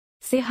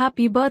say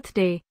happy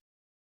birthday.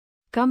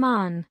 Come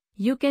on,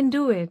 you can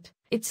do it.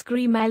 It's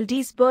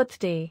Grimaldi's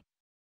birthday.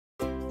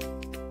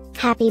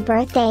 Happy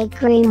birthday,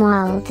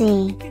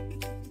 Grimaldi.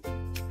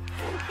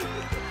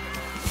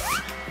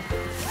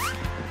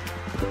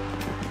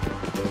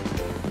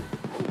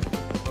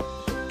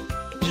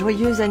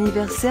 Joyeux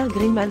anniversaire,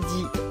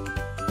 Grimaldi.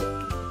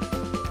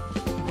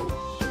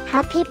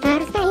 Happy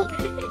birthday,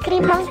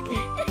 Grimaldi.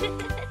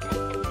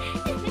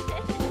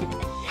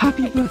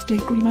 Happy birthday,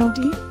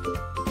 Grimaldi.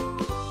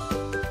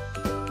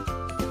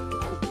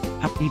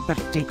 Happy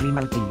birthday,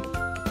 Grimaldi.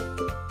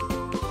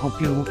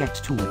 Hope you get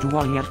to do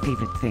all your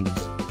favorite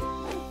things.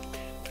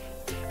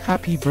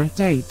 Happy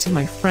birthday to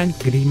my friend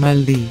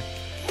Grimaldi.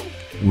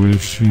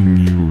 Wishing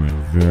you a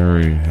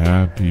very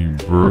happy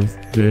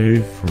birthday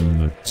from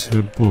the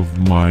tip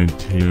of my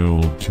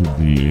tail to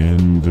the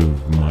end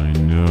of my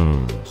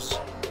nose.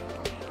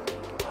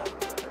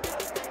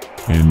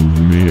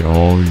 And may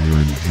all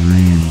your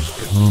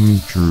dreams come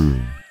true.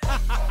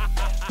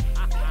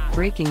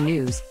 Breaking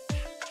news.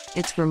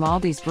 It's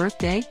Grimaldi's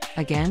birthday,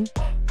 again?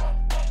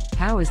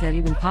 How is that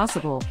even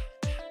possible?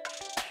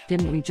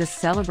 Didn't we just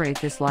celebrate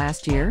this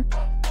last year?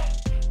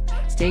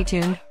 Stay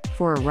tuned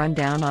for a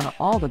rundown on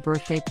all the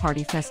birthday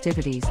party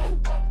festivities.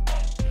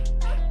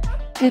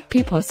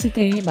 Happy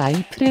birthday,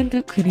 my friend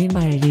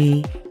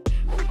Grimaldi.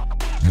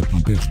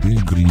 Happy birthday,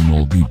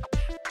 Grimaldi.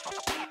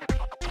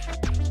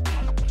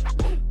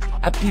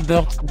 Happy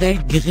birthday,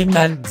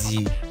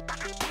 Grimaldi.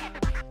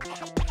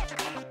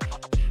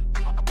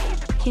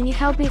 Can you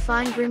help me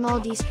find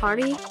Grimaldi's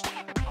party?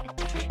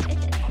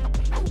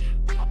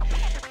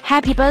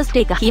 Happy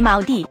birthday,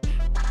 Grimaldi.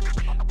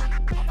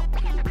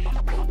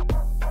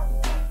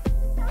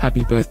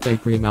 Happy birthday,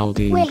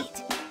 Grimaldi. Wait,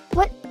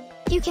 what?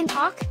 You can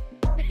talk?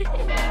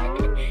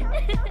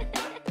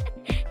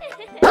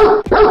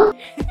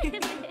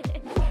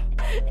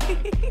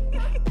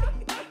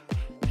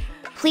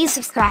 Please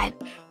subscribe,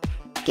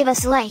 give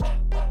us a like,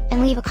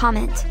 and leave a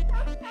comment.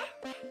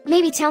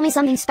 Maybe tell me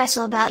something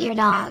special about your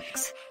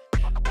dogs.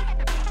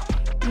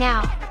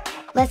 Now,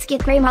 let's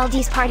get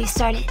Grimaldi's party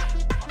started.